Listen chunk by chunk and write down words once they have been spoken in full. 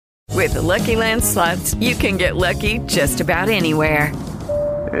With the Lucky Land Slots, you can get lucky just about anywhere.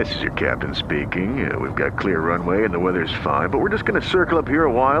 This is your captain speaking. We've got clear runway and the weather's fine, but we're just going to circle up here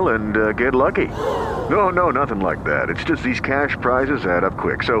a while and get lucky. No, nothing like that. It's just these cash prizes add up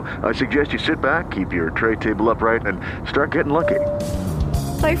quick. So I suggest you sit back, keep your tray table upright, and start getting lucky.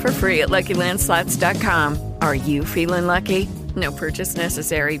 Play for free at LuckyLandSlots.com. Are you feeling lucky? No purchase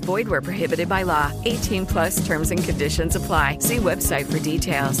necessary. Void where prohibited by law. 18 plus terms and conditions apply. See website for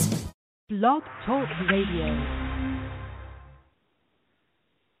details. Blog Talk Radio.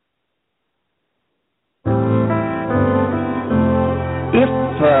 If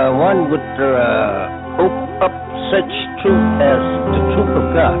one would open up such truth as the truth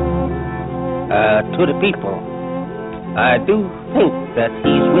of God to the people, I do think that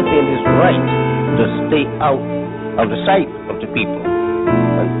he's within his right to stay out of the sight of the people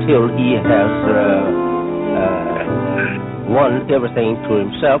until he has won everything to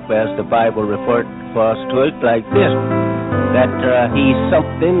himself, as the Bible referred for us to it like this, that he's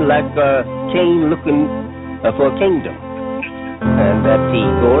something like a king looking for a kingdom, and that he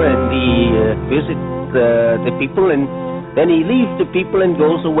go and he visit the people, and then he leaves the people and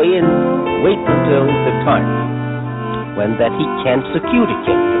goes away and wait until the time when that he can secure the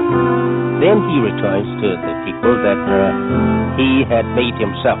kingdom. Then he returns to the people that he had made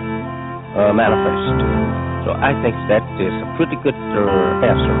himself manifest. So I think that is a pretty good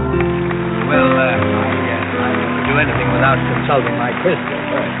answer. Well, I wouldn't do anything without consulting my crystal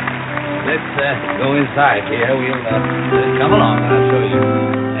first. Let's go inside here. We'll come along. I'll show you.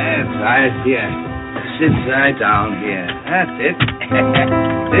 That's right. Here. Sit right down here. That's it.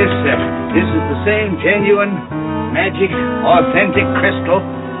 This is the same genuine, magic, authentic crystal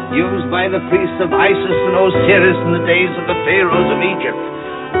used by the priests of Isis and Osiris in the days of the pharaohs of Egypt,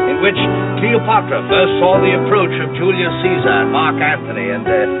 in which Cleopatra first saw the approach of Julius Caesar and Mark Antony, and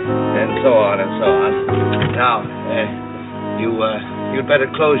so on and so on. Now, you'd better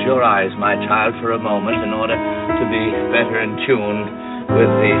close your eyes, my child, for a moment in order to be better in tune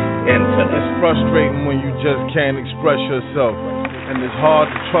with the infinite. It's frustrating when you just can't express yourself, and it's hard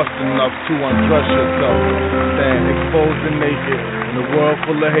to trust enough to undress yourself. Stand exposed and naked in a world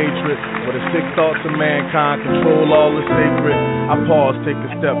full of hatred, where the sick thoughts of mankind control all the sacred. I pause, take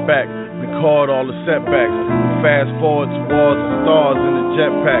a step back, record all the setbacks, and fast forward towards the stars in the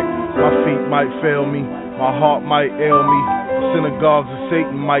jetpack. My feet might fail me, my heart might ail me, the synagogues of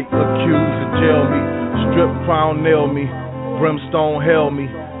Satan might accuse and jail me, strip crown nail me, brimstone hail me.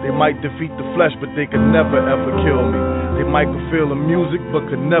 They might defeat the flesh, but they could never ever kill me. They might could feel the music,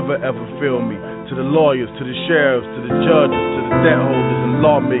 but could never ever feel me. To the lawyers, to the sheriffs, to the judges, to the debt holders and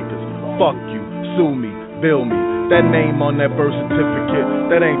lawmakers, fuck you, sue me, bill me. That name on that birth certificate,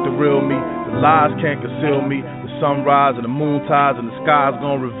 that ain't the real me. The lies can't conceal me. The sunrise and the moon tides and the sky's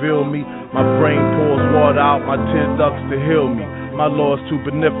gonna reveal me. My brain pours water out my tear ducts to heal me. My Lord's too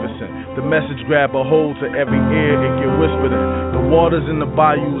beneficent. The message grab a hold to every ear and get whispered in. The waters in the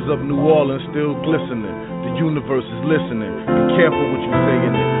bayous of New Orleans still glistening. The universe is listening. Be careful what you say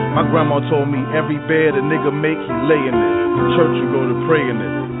in it. My grandma told me every bed a nigga make, he lay in it. The church you go to pray in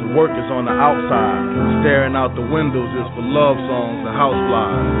it. The work is on the outside. Staring out the windows is for love songs and house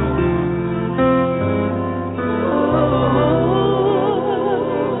flies.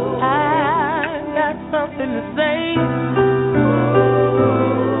 Something to say.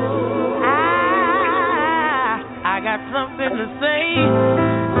 I got something to say.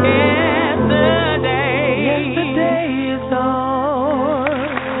 Yesterday is gone.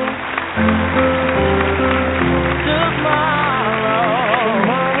 Tomorrow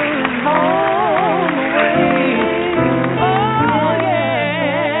is on the way. Oh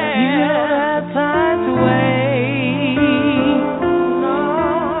yeah, you don't have time to wait. No,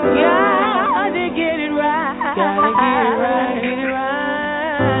 gotta get it right. Gotta get it right.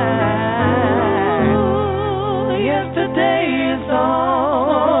 Ooh, yesterday is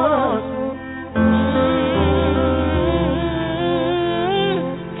on.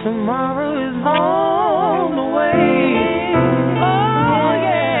 Tomorrow is on the way. Oh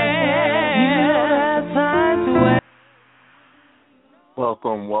yeah, you don't have time to wait.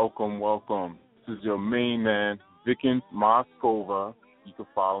 Welcome. This is your main man, Vikens Moskova. You can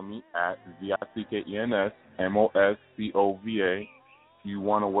follow me at VICKENS MOSCOVA. If you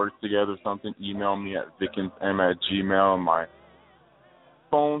want to work together or something, email me at vikensm@gmail. On my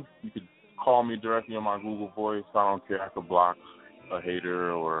phone, you could call me directly on my Google Voice. I don't care. I could block a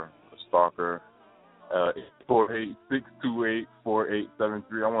hater or a stalker.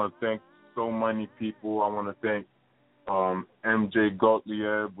 848-628-4873. I want to thank so many people. I want to thank MJ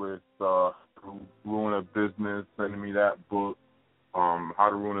Gottlieb with Ruin a Business, sending me that book. How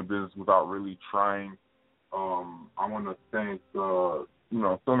to Ruin a Business Without Really Trying. I want to thank, so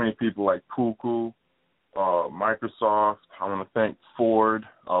many people like Kuku, Microsoft. I want to thank Ford.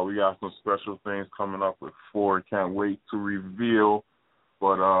 We got some special things coming up with Ford. Can't wait to reveal,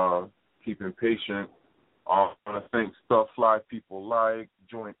 but keeping patient. I want to thank Stuff Fly People Like,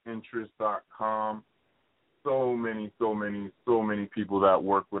 jointinterest.com. So many people that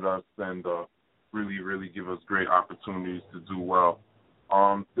work with us and really give us great opportunities to do well.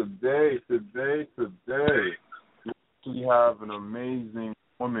 Today, we have an amazing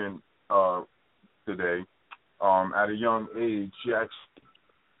woman today. At a young age, she actually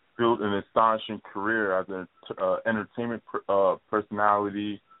built an astonishing career as an entertainment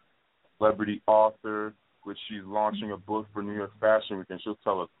personality, celebrity author, which she's launching a book for New York Fashion Week, and she'll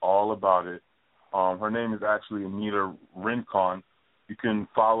tell us all about it. Her name is actually Anita Rincón. You can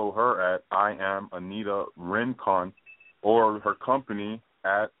follow her at I am Anita Rincón, or her company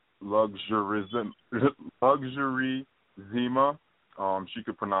at Luxurisima. She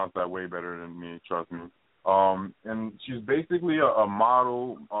could pronounce that way better than me, trust me. And she's basically a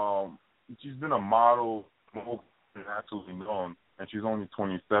model. She's been a model actually known, and she's only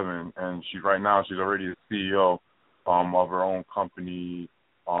 27. And right now she's already the CEO of her own company,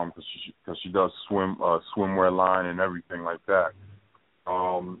 because she does swimwear line and everything like that.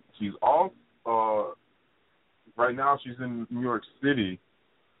 She's also right now she's in New York City.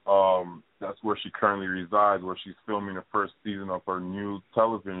 That's where she currently resides, where she's filming the first season of her new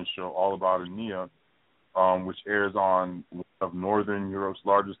television show, All About Anita, which airs on one of Northern Europe's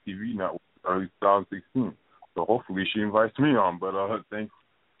largest TV networks, early 2016. So hopefully she invites me on. But thanks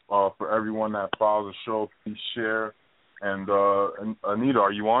for everyone that follows the show. Please share. And Anita,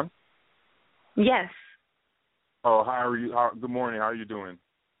 are you on? Yes. Oh, how are you? Good morning. How are you doing?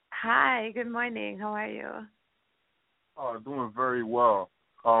 Hi. Good morning. How are you? Oh, doing very well.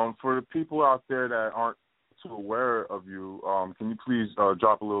 For the people out there that aren't too aware of you, can you please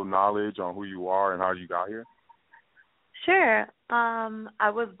drop a little knowledge on who you are and how you got here? Sure.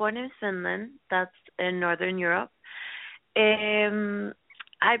 I was born in Finland. That's in Northern Europe.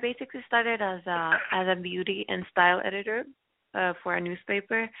 I basically started as a beauty and style editor for a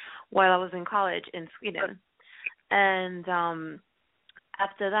newspaper while I was in college in Sweden. And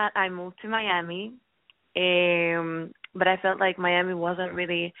after that, I moved to Miami. But I felt like Miami wasn't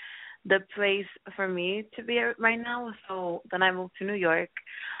really the place for me to be right now. So then I moved to New York.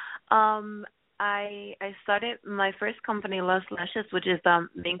 I started my first company, Luz Lashes, which is the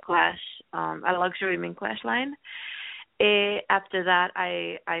mink lash, a luxury mink lash line. After that,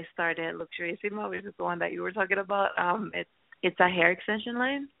 I started Luxurisima, which is the one that you were talking about. It's a hair extension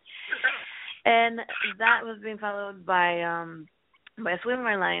line, and that was being followed by a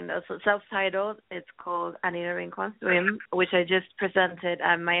swimwear line, also self-titled. It's called Anita Rincón Swim, which I just presented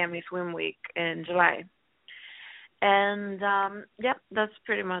at Miami Swim Week in July. And that's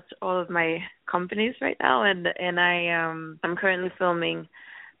pretty much all of my companies right now. And I'm currently filming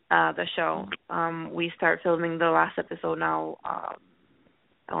the show. We start filming the last episode now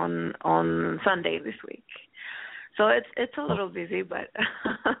on Sunday this week. So it's a little busy, but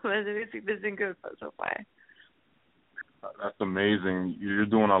it's been good so far. That's amazing. You're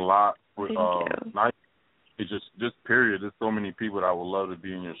doing a lot with it's just period. There's so many people that would love to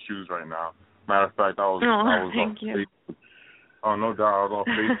be in your shoes right now. Matter of fact, I was on Facebook. Oh, no doubt, I was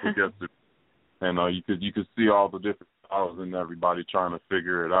on Facebook yesterday, and you could see all the different styles and everybody trying to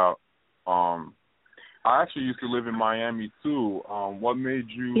figure it out. I actually used to live in Miami too. What made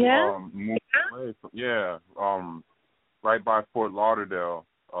you move away from, right by Fort Lauderdale,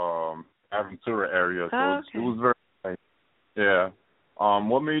 Aventura area. So it was very nice. Yeah.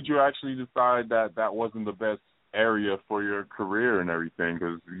 What made you actually decide that wasn't the best area for your career and everything?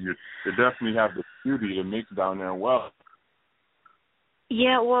 Because you definitely have the beauty to mix down there well.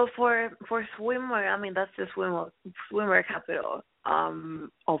 Yeah, well, for swimwear, I mean, that's the swimwear capital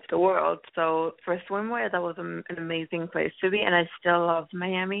of the world. So for swimwear, that was an amazing place to be, and I still love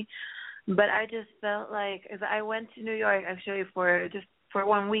Miami. But I just felt like, as I went to New York actually for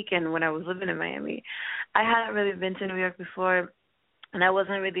one weekend when I was living in Miami. I hadn't really been to New York before, and I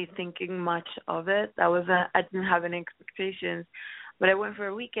wasn't really thinking much of it. I didn't have any expectations. But I went for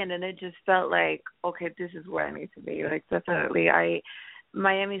a weekend, and it just felt like, okay, this is where I need to be. Like, definitely,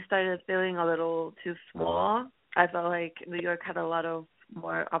 Miami started feeling a little too small. I felt like New York had a lot of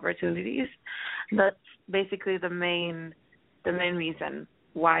more opportunities. That's basically the main reason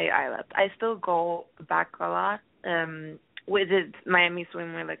why I left. I still go back a lot. We did Miami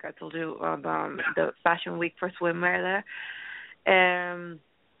swimwear, like I told you, the fashion week for swimwear there.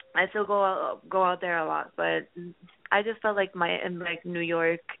 I still go out there a lot, but I just felt like New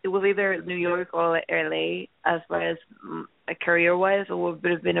York, it was either New York or LA as far as career wise, it would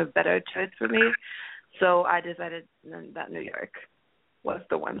have been a better choice for me. So I decided that New York was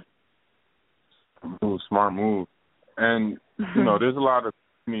the one. Smart move. And there's a lot of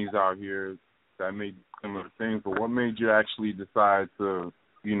companies out here that make similar things, but what made you actually decide to,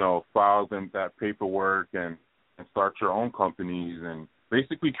 file that paperwork and start your own companies and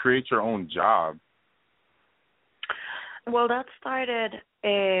basically create your own job? Well, that started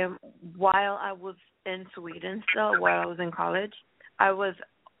while I was in Sweden still, while I was in college. While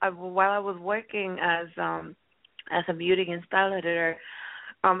I was working as a beauty and style editor,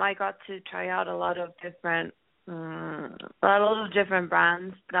 I got to try out a lot of different brands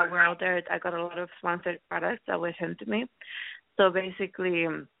that were out there. I got a lot of sponsored products that were sent to me. So basically,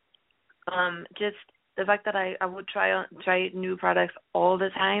 just the fact that I would try new products all the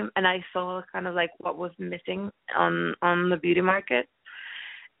time, and I saw kind of like what was missing on the beauty market,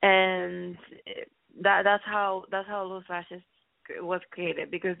 and that's how Luz Lashes was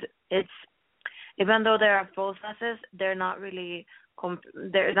created, because it's, even though there are false lashes, they're not really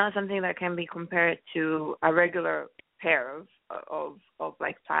they're not something that can be compared to a regular pair of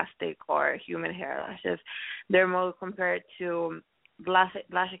like plastic or human hair lashes. They're more compared to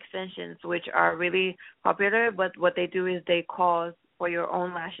lash extensions, which are really popular, but what they do is they cause for your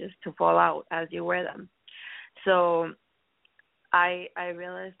own lashes to fall out as you wear them. So I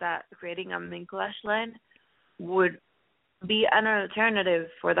realized that creating a mink lash line would be an alternative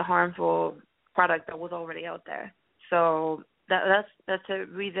for the harmful product that was already out there. So that's a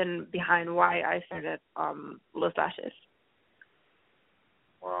reason behind why I started Luz Lashes.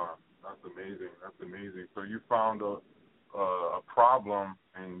 Wow, that's amazing. So you found a problem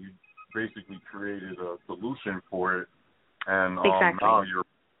and you basically created a solution for it, and exactly. Now you're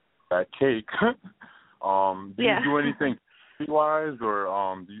that cake. Do you do anything wise, or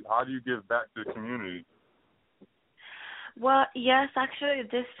how do you give back to the community? Well, yes, actually,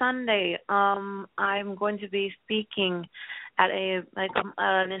 this Sunday, I'm going to be speaking at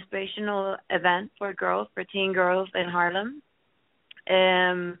an inspirational event for teen girls in Harlem.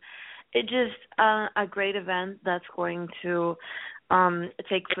 It's just a great event that's going to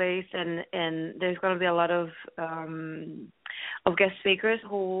take place, and there's going to be a lot of guest speakers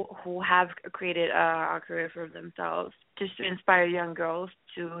who have created a career for themselves, just to inspire young girls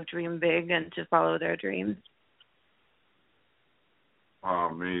to dream big and to follow their dreams. Oh,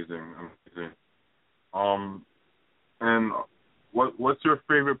 amazing. And what's your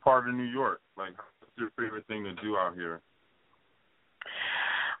favorite part of New York? Like, what's your favorite thing to do out here?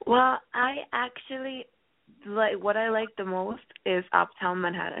 Well, I actually what I like the most is Uptown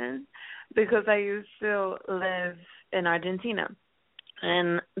Manhattan, because I used to live in Argentina.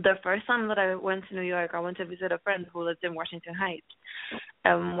 And the first time that I went to New York, I went to visit a friend who lived in Washington Heights.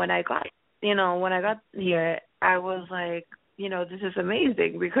 And when I got here, I was like, this is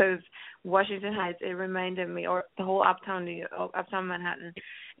amazing, because Washington Heights, it reminded me, or the whole Uptown Manhattan,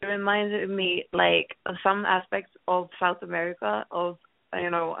 it reminded me like of some aspects of South America, of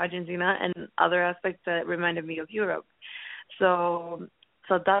Argentina, and other aspects that reminded me of Europe. So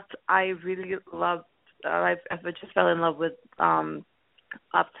that's, I really loved. I just fell in love with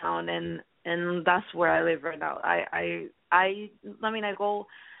Uptown, and that's where I live right now. I go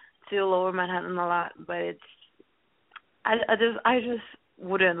to Lower Manhattan a lot, but it's I just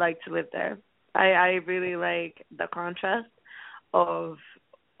wouldn't like to live there. I really like the contrast of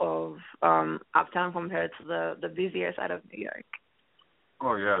Uptown compared to the busier side of New York.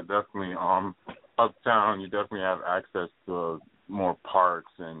 Oh yeah, definitely. Uptown, you definitely have access to more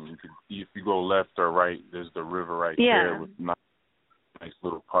parks, and you can see if you go left or right, there's the river right there with nice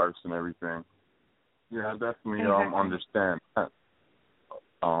little parks and everything. Yeah, I definitely understand that.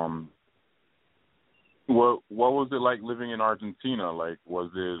 What was it like living in Argentina? Like, was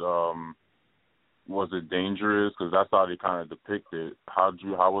it dangerous? Because that's how they kind of depict it. How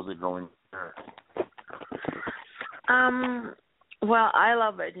was it going there? Well, I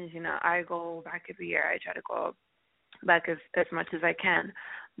love Argentina. I go back every year. I try to go back as much as I can.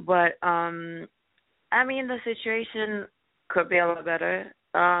 But the situation could be a lot better.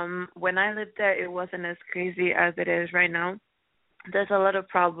 When I lived there, it wasn't as crazy as it is right now. There's a lot of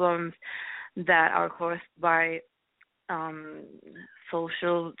problems that are caused by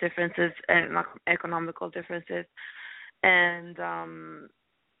social differences and economical differences, and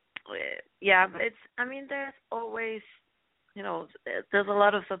there's always, there's a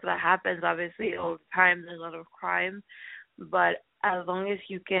lot of stuff that happens obviously all the time. There's a lot of crime, but as long as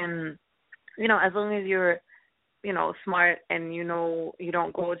you can, as long as you're smart, and you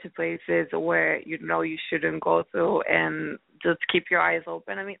don't go to places where you shouldn't go to, and just keep your eyes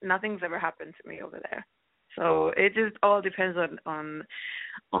open. I mean, nothing's ever happened to me over there. So it just all depends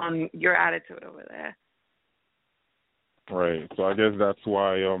on your attitude over there. Right. So I guess that's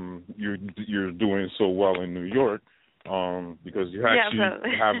why you're doing so well in New York, because you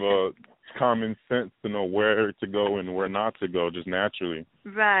actually have a common sense to know where to go and where not to go, just naturally.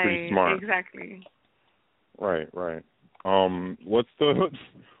 Right. Pretty smart. Exactly. Right. What's the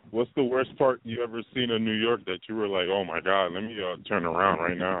worst part you ever seen in New York that you were like, oh my God, let me turn around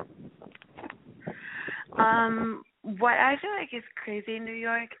right now? What I feel like is crazy in New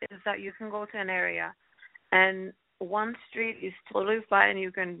York is that you can go to an area, and one street is totally fine.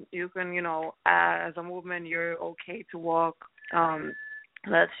 You can as a woman, you're okay to walk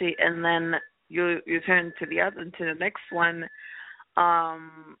that street, and then you turn to the next one,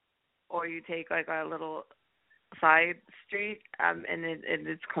 or you take like a little side street, and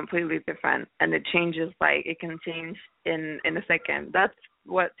it's completely different, and it changes, like it can change in a second. That's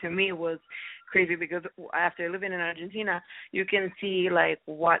what to me was crazy, because after living in Argentina, you can see like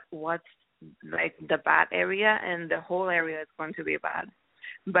what's like the bad area, and the whole area is going to be bad.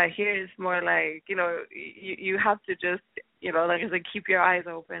 But here it's more like you have to just like I said, keep your eyes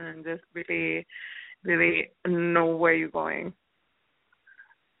open and just really really know where you're going.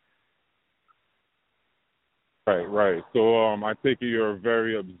 Right. So I take it you're a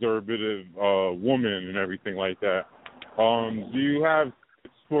very observative woman and everything like that. Do you have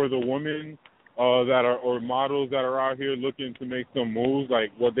tips for the women that are, or models that are out here looking to make some moves,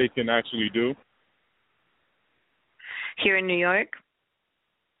 like what they can actually do? Here in New York?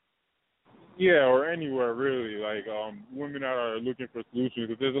 Yeah, or anywhere really, like women that are looking for solutions.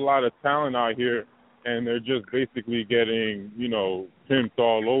 Because there's a lot of talent out here, and they're just basically getting, pimped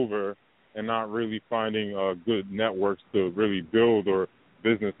all over, and not really finding good networks to really build or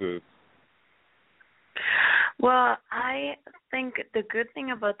businesses. Well, I think the good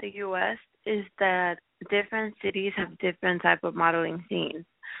thing about the U.S. is that different cities have different type of modeling scenes.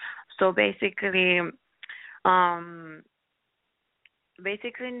 So basically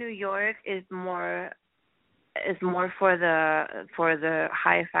New York is more for the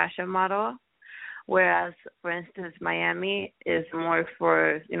high fashion model, whereas, for instance, Miami is more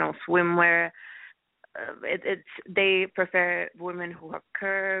for swimwear. They prefer women who have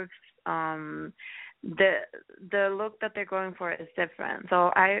curves. The look that they're going for is different.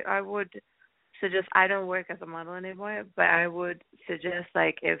 So I would suggest, I don't work as a model anymore, but I would suggest,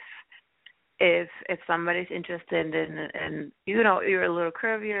 like, if somebody's interested in you're a little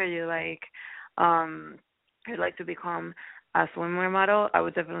curvier, you'd like to become a swimwear model, I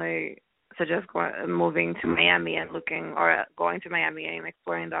would definitely suggest moving to Miami and going to Miami and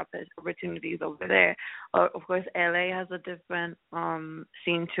exploring the opportunities over there. Of course, LA has a different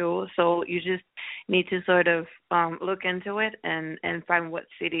scene too, so you just need to sort of look into it and find what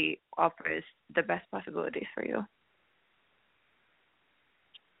city offers the best possibilities for you.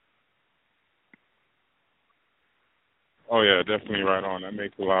 Oh yeah, definitely right on. That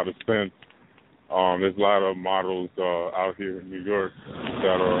makes a lot of sense. There's a lot of models out here in New York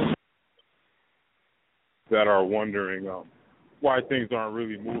that are wondering why things aren't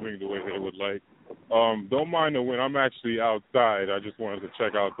really moving the way they would like. Don't mind the wind. I'm actually outside. I just wanted to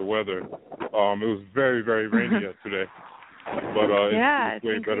check out the weather. It was very, very rainy yesterday, but it's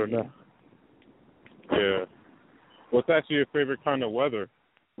way better now. Yeah. What's actually your favorite kind of weather?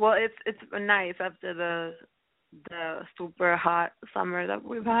 Well, it's nice after the super hot summer that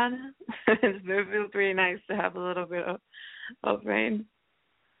we've had. It feels pretty nice to have a little bit of rain.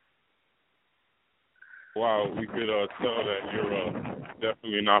 Wow, we could tell that you're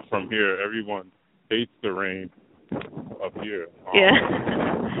definitely not from here. Everyone hates the rain up here. Yeah.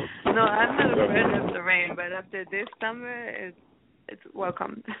 No, I'm not afraid of the rain, but after this summer, it's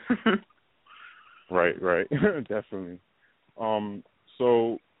welcomed. Right, definitely.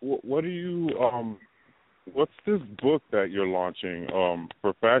 So what do you what's this book that you're launching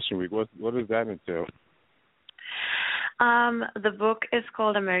for Fashion Week? What does that entail? The book is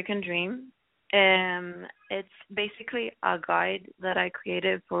called American Dream. It's basically a guide that I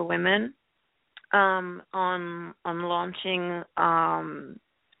created for women on launching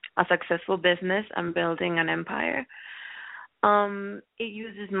a successful business and building an empire. It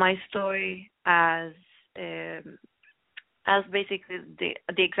uses my story as basically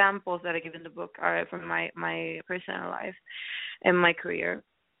the examples that I give in the book are from my personal life and my career.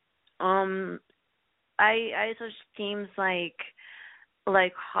 I such themes like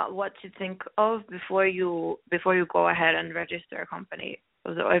what to think of before you go ahead and register a company.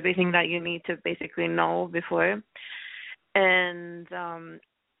 everything that you need to basically know before. And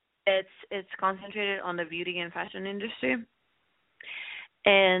it's concentrated on the beauty and fashion industry.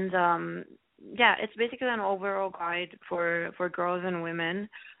 And it's basically an overall guide for girls and women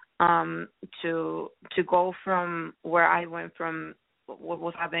to go from where I went from what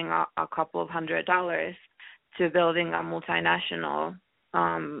was having a couple of $100 to building a multinational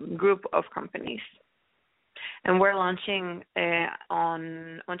group of companies. And we're launching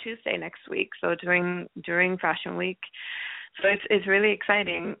on Tuesday next week, so during Fashion Week. So it's really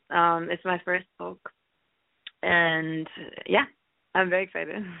exciting. It's my first book, and I'm very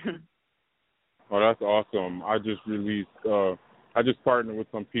excited. Oh, that's awesome! I just partnered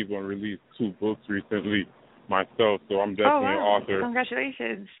with some people and released 2 books recently myself, so I'm definitely an author.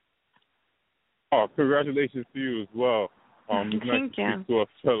 Congratulations! Oh, congratulations to you as well. Thank you. Speak to a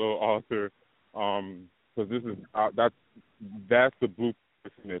fellow author, because this is that's the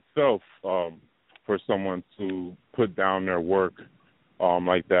blueprint in itself for someone to put down their work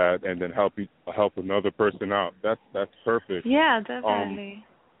like that and then help another person out. That's perfect. Yeah, definitely.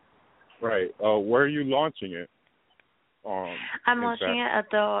 Right. Where are you launching it? I'm launching it at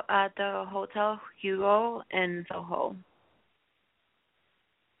the Hotel Hugo in Soho.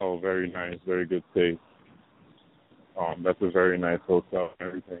 Oh, very nice. Very good taste. That's a very nice hotel and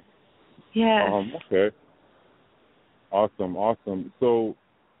everything. Yeah. Okay. Awesome. So,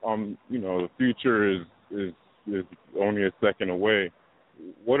 the future is only a second away.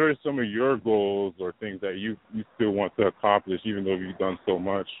 What are some of your goals or things that you still want to accomplish, even though you've done so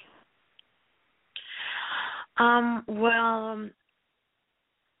much?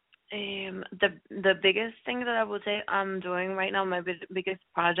 The biggest thing that I would say I'm doing right now, my biggest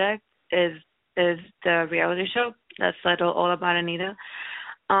project is the reality show that's titled All About Anita.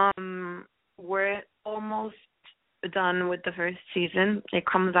 We're almost done with the first season. It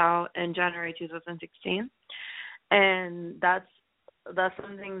comes out in January 2016, and that's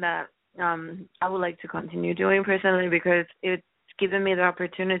something that I would like to continue doing personally, because it's given me the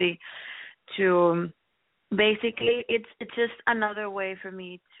opportunity to basically it's just another way for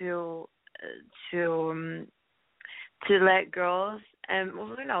me to let girls and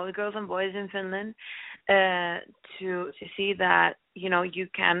girls and boys in Finland to see that you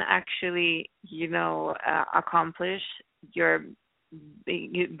can actually accomplish your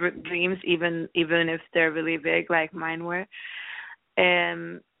dreams even if they're really big like mine were,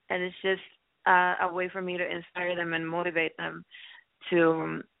 and it's just a way for me to inspire them and motivate them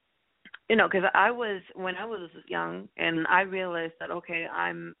to because when I was young and I realized that, okay,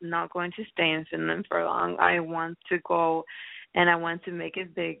 I'm not going to stay in Finland for long. I want to go and I want to make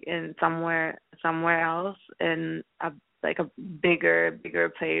it big in somewhere else in a bigger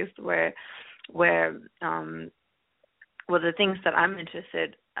place where the things that I'm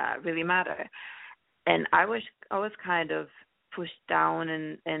interested really matter. And I was kind of pushed down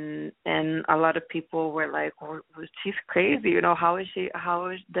and a lot of people were like, oh, she's crazy, how does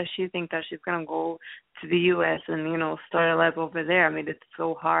she think that she's gonna go to the US and start a life over there? I mean, it's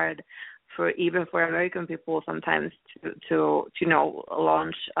so hard for American people sometimes to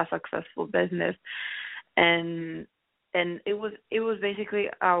launch a successful business, and it was basically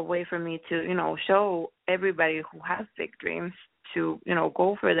a way for me to show everybody who has big dreams to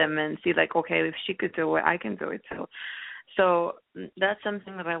go for them and see, like, okay, if she could do it, I can do it too. So that's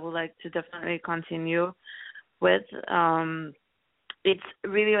something that I would like to definitely continue with. It's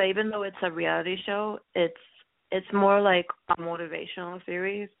really, even though it's a reality show, it's more like a motivational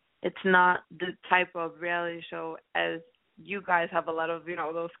series. It's not the type of reality show as you guys have a lot of,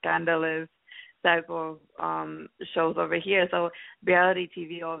 those scandalous type of shows over here. So reality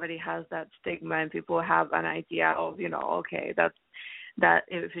TV already has that stigma, and people have an idea of, okay, that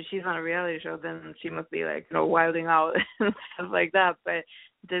if she's on a reality show, then she must be like, wilding out and stuff like that. But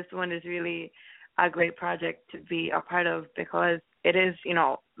this one is really a great project to be a part of, because it is,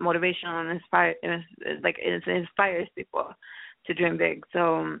 motivational and it inspires people to dream big.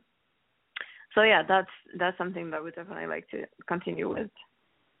 So yeah, that's something that we definitely like to continue with.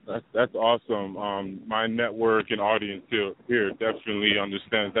 That's awesome. My network and audience here definitely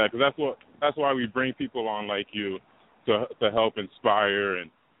understands that, because that's why we bring people on like you to help inspire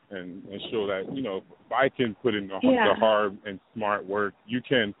and show that if I can put in the hard and smart work, you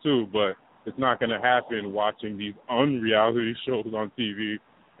can too. But it's not going to happen watching these unreality shows on TV,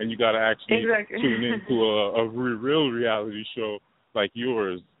 and you got to actually tune into a real reality show like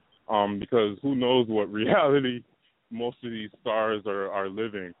yours, because who knows what reality most of these stars are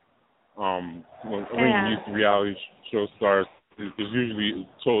living. When these reality show stars is usually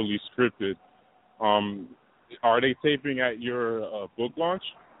totally scripted. Are they taping at your book launch?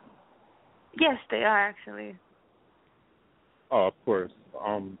 Yes, they are actually. Oh, of course.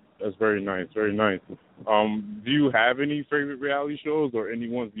 That's very nice, very nice. Do you have any favorite reality shows or any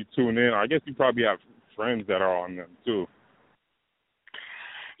ones you tune in? I guess you probably have friends that are on them too.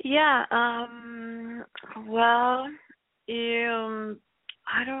 Yeah. Well,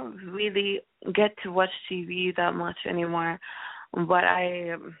 I don't really get to watch TV that much anymore, but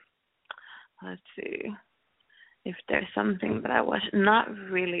let's see if there's something that I watch. Not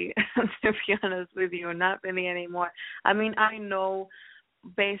really, to be honest with you, not really anymore. I mean, I know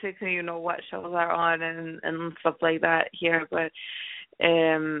basically, what shows are on and stuff like that here, but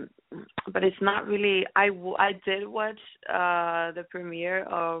it's not really. I did watch the premiere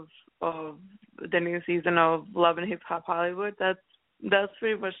of the new season of Love and Hip Hop Hollywood. That's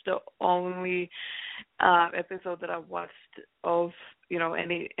pretty much the only episode that I've watched of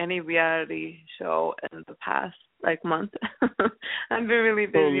any reality show in the past month. I've been really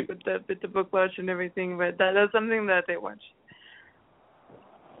busy with the book launch and everything, but that's something that I watch.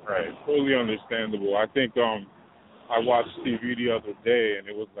 Right, totally understandable. I think I watched TV the other day, and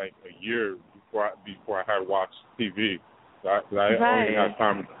it was like a year before I had watched TV. I only had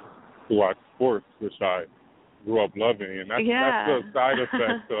time to watch sports, which I grew up loving, and that's the side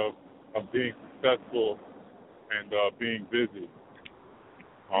effect of being successful and being busy.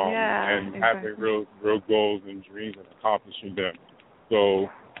 And having real goals and dreams and accomplishing them. So,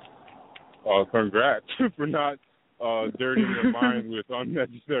 congrats for not dirtying your mind with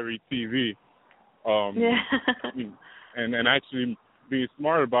unnecessary TV. And actually being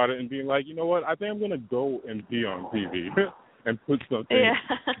smart about it and being like, you know what, I think I'm going to go and be on TV and put something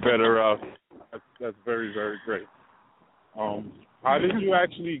better out. That's very, very great. How did you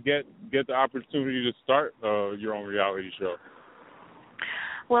actually get the opportunity to start your own reality show?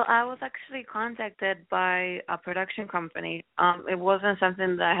 Well, I was actually contacted by a production company. It wasn't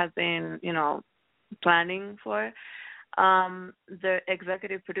something that I had been, planning for. The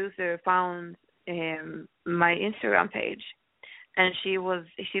executive producer found my Instagram page, and she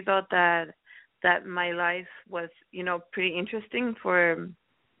thought that my life was, pretty interesting for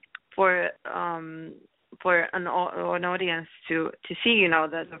an audience to see,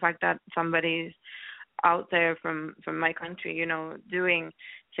 the fact that somebody's out there from my country, doing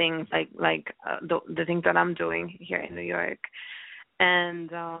things like the things that I'm doing here in New York. And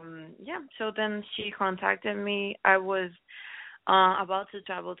so then she contacted me. I was about to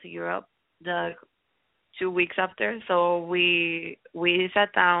travel to Europe the 2 weeks after, so we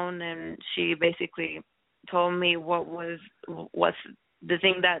sat down, and she basically told me what's the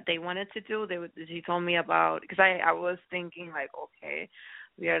thing that they wanted to do. She told me about, because I was thinking okay,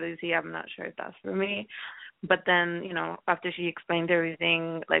 reality, I'm not sure if that's for me. But then, after she explained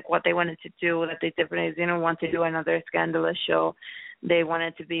everything, what they wanted to do, that they definitely didn't want to do another scandalous show. They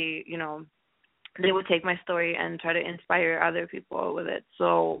wanted to be, they would take my story and try to inspire other people with it.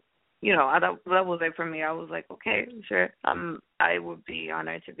 So, that was it for me. I was like, okay, sure. I would be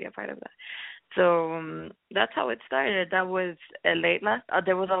honored to be a part of that. So that's how it started. That was late last.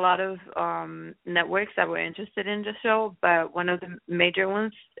 There was a lot of networks that were interested in the show, but one of the major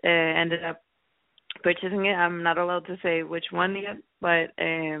ones ended up purchasing it. I'm not allowed to say which one yet, but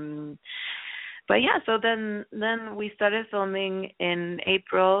yeah. So then we started filming in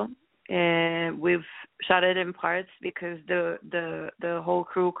April. We've shot it in parts because the whole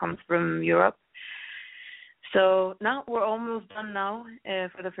crew comes from Europe. So now we're almost done now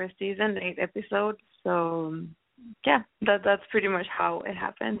for the first season, 8 episodes. So yeah, that's pretty much how it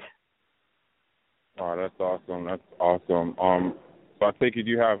happened. Oh, that's awesome. That's awesome. So I take it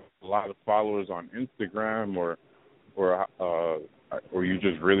you have a lot of followers on Instagram, or you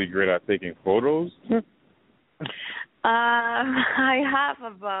just really great at taking photos? I have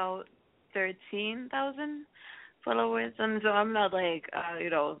about 13,000 followers, and so I'm not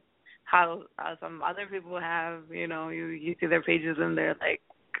how some other people have, you see their pages and they're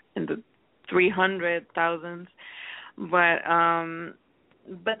in the 300,000s, but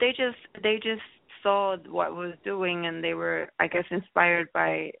they just saw what I was doing, and they were, I guess, inspired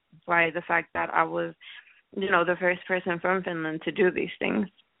by the fact that I was, the first person from Finland to do these things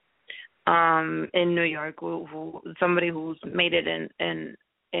in New York, who somebody who's made it in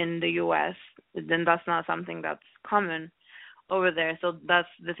the U.S. Then that's not something that's common over there. So that's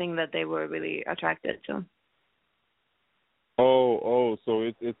the thing that they were really attracted to. Oh, so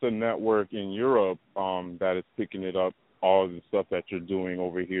it's a network in Europe that is picking it up, all the stuff that you're doing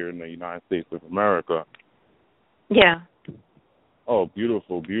over here in the United States of America. Yeah. Oh,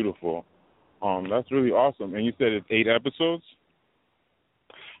 beautiful, beautiful. That's really awesome. And you said it's 8 episodes?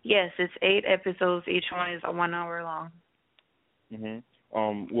 Yes, it's 8 episodes. Each one is 1 hour long.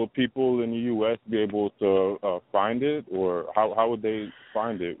 Will people in the U.S. be able to find it, or how would they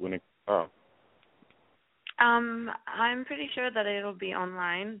find it when it comes out? I'm pretty sure that it'll be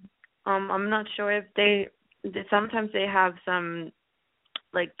online. I'm not sure if sometimes they have some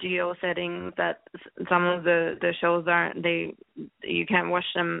like geo settings that some of the shows you can't watch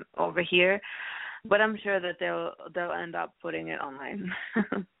them over here, but I'm sure that they'll end up putting it online.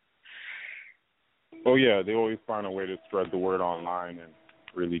 Oh yeah, they always find a way to spread the word online and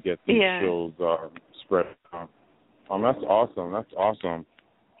really get these shows spread. That's awesome. That's awesome.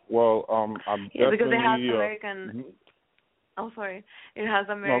 Well, I'm definitely because it has American. Oh, sorry. It has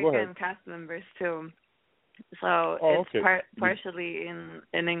American cast members too, so it's partially in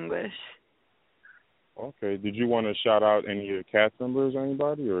English. Okay. Did you want to shout out any of the cast members or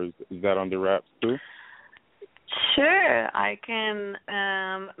anybody, or is that under wraps too? Sure, I can.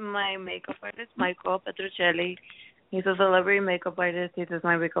 My makeup artist, Michael Petruccelli, he's a celebrity makeup artist. He does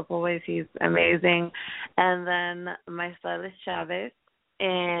my makeup always. He's amazing. And then my stylist, Chavez.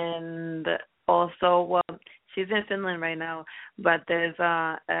 And also, well, she's in Finland right now, but there's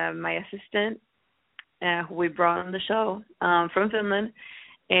my assistant who we brought on the show from Finland,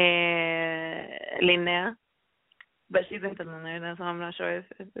 Linnea. But she's in Finland right now, so I'm not sure if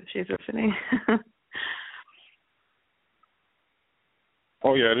she's listening.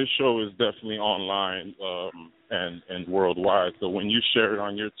 Oh yeah, this show is definitely online and worldwide. So when you share it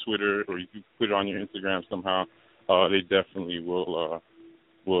on your Twitter or if you put it on your Instagram somehow, they definitely will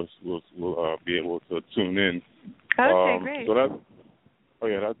be able to tune in. Okay, great. So that's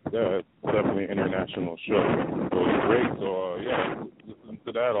definitely an international show. So it's great. So listen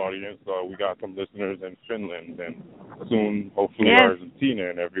to that audience. We got some listeners in Finland and soon hopefully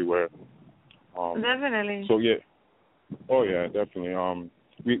Argentina and everywhere. Definitely. So yeah. Oh yeah, definitely.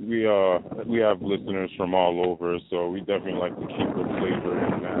 We have listeners from all over, so we definitely like to keep the flavor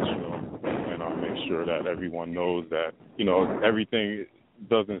international and make sure that everyone knows that everything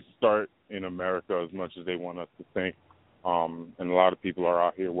doesn't start in America as much as they want us to think. And a lot of people are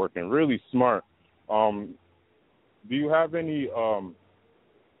out here working really smart. Do you have any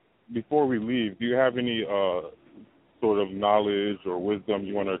before we leave? Do you have any sort of knowledge or wisdom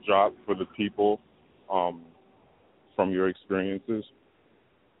you want to drop for the people? From your experiences?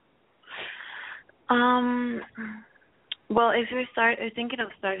 Well, if you're thinking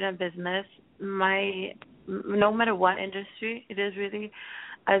of starting a business, no matter what industry it is really,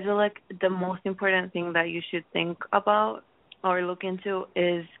 I feel like the most important thing that you should think about or look into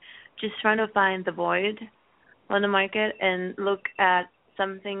is just trying to find the void on the market and look at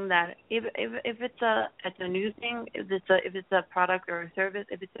something that if it's a new thing, if it's a product or a service,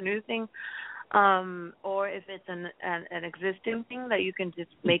 if it's a new thing, or if it's an existing thing that you can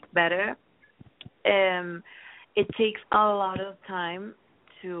just make better. It takes a lot of time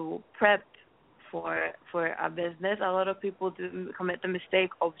to prep for a business. A lot of people commit the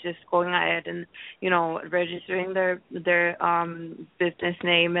mistake of just going ahead and registering their business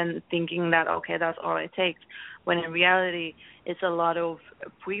name and thinking that that's all it takes. When in reality, it's a lot of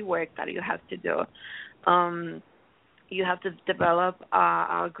pre-work that you have to do. You have to develop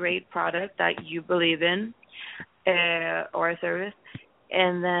a great product that you believe in or a service,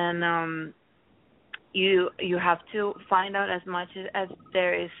 and then you have to find out as much as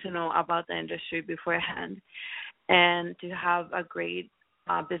there is to know about the industry beforehand, and to have a great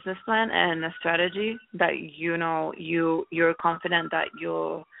business plan and a strategy that you're confident that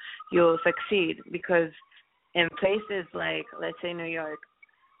you'll succeed. Because in places like, let's say, New York,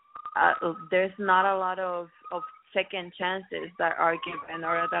 there's not a lot of second chances that are given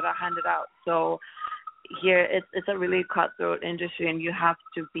or that are handed out. So here it's a really cutthroat industry, and you have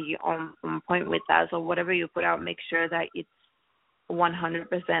to be on point with that. So whatever you put out, make sure that it's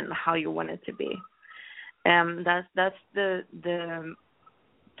 100% how you want it to be. That's the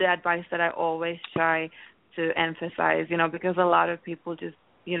advice that I always try to emphasize, because a lot of people just,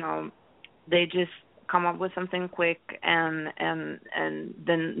 they just come up with something quick and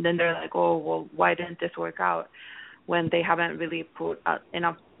then they're like, oh, well, why didn't this work out, when they haven't really put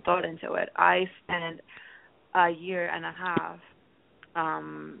enough thought into it. I spent a year and a half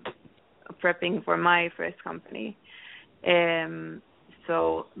prepping for my first company.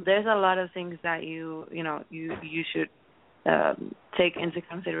 So there's a lot of things that you should take into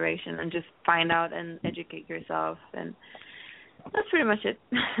consideration and just find out and educate yourself, and that's pretty much it.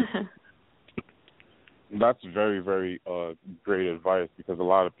 That's very, very great advice, because a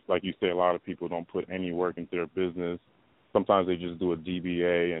lot of, like you say, a lot of people don't put any work into their business, sometimes they just do a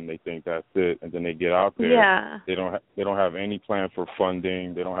DBA and they think that's it, and then they get out there. Yeah. They don't have any plan for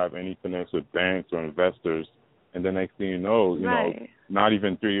funding. They don't have any connects with banks or investors. And then next thing you know, not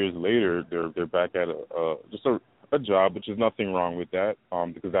even 3 years later, they're back at a job, which is nothing wrong with that,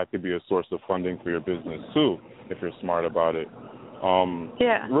 because that could be a source of funding for your business too, if you're smart about it.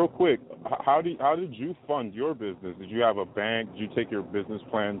 Real quick, how did you fund your business? Did you have a bank? Did you take your business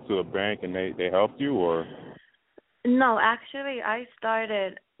plan to a bank and they helped you, or? No, actually, I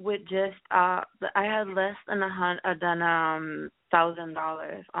started with just I had less than $1,000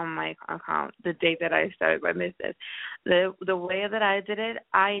 on my account the day that I started my business. The way that I did it,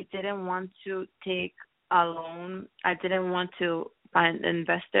 I didn't want to take a loan. I didn't want to find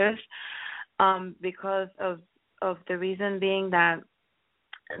investors, because of the reason being that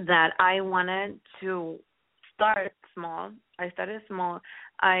I wanted to start small. I started small.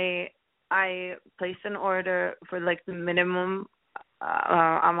 I placed an order for like the minimum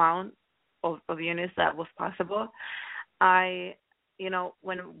amount of units that was possible.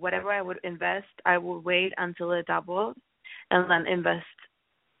 Whatever I would invest, I would wait until it doubled and then invest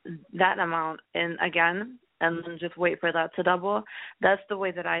that amount in again and then just wait for that to double. That's the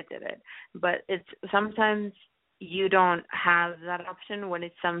way that I did it. But it's sometimes you don't have that option when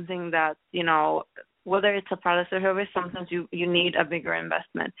it's something that, whether it's a product or service, sometimes you need a bigger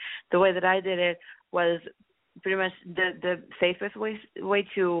investment. The way that I did it was pretty much the safest way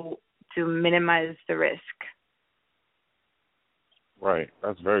to minimize the risk. Right.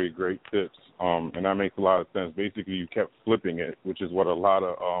 That's very great tips. And that makes a lot of sense. Basically, you kept flipping it, which is what a lot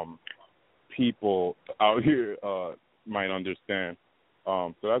of people out here might understand.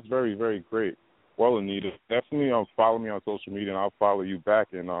 So that's very, very great. Well, Anita, definitely follow me on social media, and I'll follow you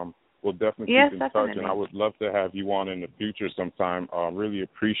back, and we'll definitely keep in touch. And I would love to have you on in the future sometime. Really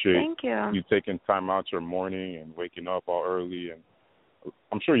appreciate you taking time out your morning and waking up all early. And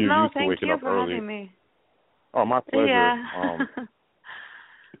I'm sure you're used to waking up early. Having me. Oh, my pleasure. Yeah.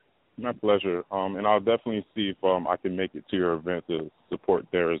 My pleasure. And I'll definitely see if I can make it to your event to support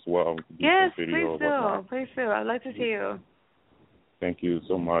there as well. Yes, please do. Please do. I'd like to see you. Thank you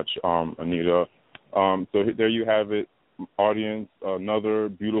so much, Anita. So there you have it, audience. Another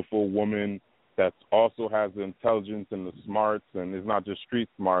beautiful woman that also has the intelligence and the smarts, and is not just street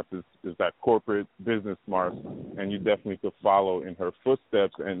smarts, is that corporate business smarts, and you definitely could follow in her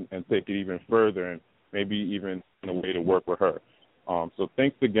footsteps and take it even further, and maybe even in a way to work with her. So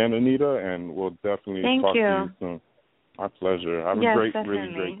thanks again, Anita, and we'll definitely talk to you soon. My pleasure. Have a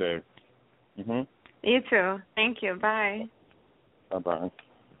really great day. Mm-hmm. You too. Thank you. Bye. Bye-bye.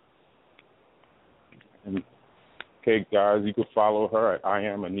 Okay, guys, you can follow her at I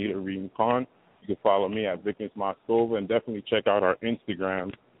am Anita Rincón. You can follow me at Vikings Moskova, and definitely check out our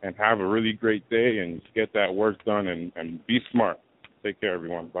Instagram, and have a really great day and get that work done and be smart. Take care,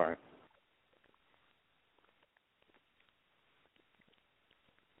 everyone. Bye.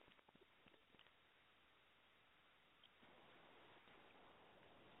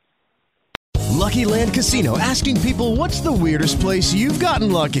 Lucky Land Casino, asking people, what's the weirdest place you've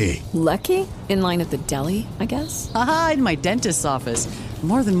gotten lucky? Lucky? In line at the deli, I guess? Aha, in my dentist's office.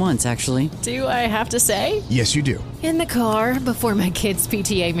 More than once, actually. Do I have to say? Yes, you do. In the car before my kids'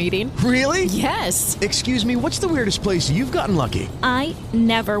 PTA meeting. Really? Yes. Excuse me, what's the weirdest place you've gotten lucky? I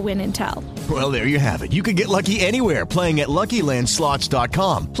never win and tell. Well, there you have it. You can get lucky anywhere, playing at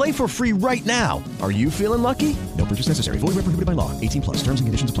LuckyLandSlots.com. Play for free right now. Are you feeling lucky? No purchase necessary. Void where prohibited by law. 18+. Terms and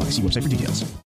conditions apply. See website for details.